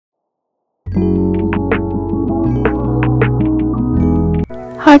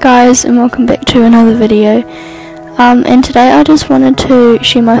Hi guys, and welcome back to another video. And today I just wanted to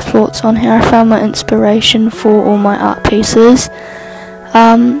share my thoughts on how I found my inspiration for all my art pieces.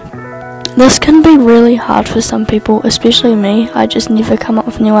 This can be really hard for some people, especially me. I just never come up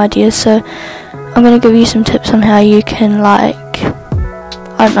with new ideas, so I'm going to give you some tips on how you can,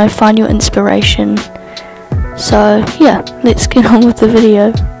 find your inspiration. So yeah, let's get on with the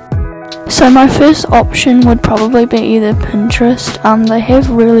video. So my first option would probably be either Pinterest. They have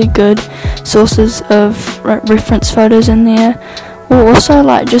really good sources of reference photos in there, or also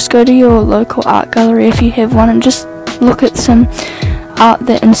just go to your local art gallery if you have one and just look at some art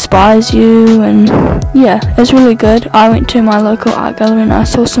that inspires you. And yeah, it's really good. I went to my local art gallery and I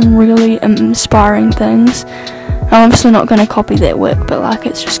saw some really inspiring things. I'm obviously not going to copy that work, but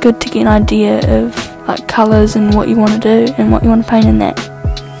it's just good to get an idea of colours and what you want to do and what you want to paint in that.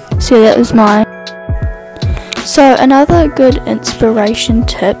 So yeah, that was mine. So another good inspiration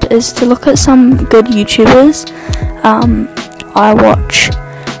tip is to look at some good YouTubers. I watch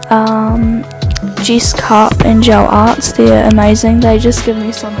Jess Carp and Gel Arts. They're amazing. They just give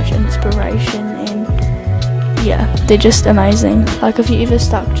me so much inspiration, and yeah, they're just amazing. If you're ever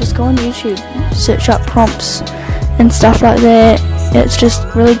stuck, just go on YouTube, search up prompts and stuff like that. It's just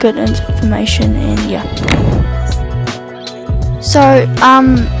really good information, and yeah. So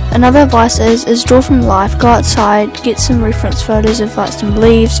another advice is draw from life. Go outside, get some reference photos of some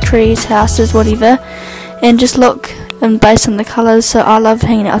leaves, trees, houses, whatever, and just look and based on the colours. So I love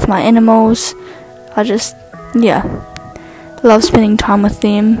hanging out with my animals. I just love spending time with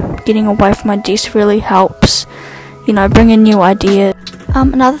them. Getting away from my desk really helps, bring in new ideas.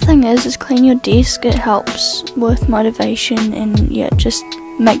 Another thing is clean your desk. It helps with motivation, and yeah, just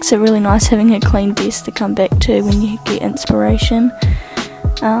makes it really nice having a clean desk to come back to when you get inspiration.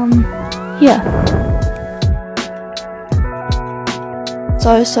 Yeah.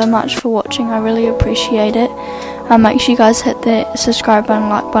 So much for watching. I really appreciate it. Make sure you guys hit that subscribe button,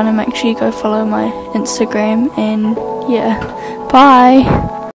 like button, and make sure you go follow my Instagram, and yeah, bye.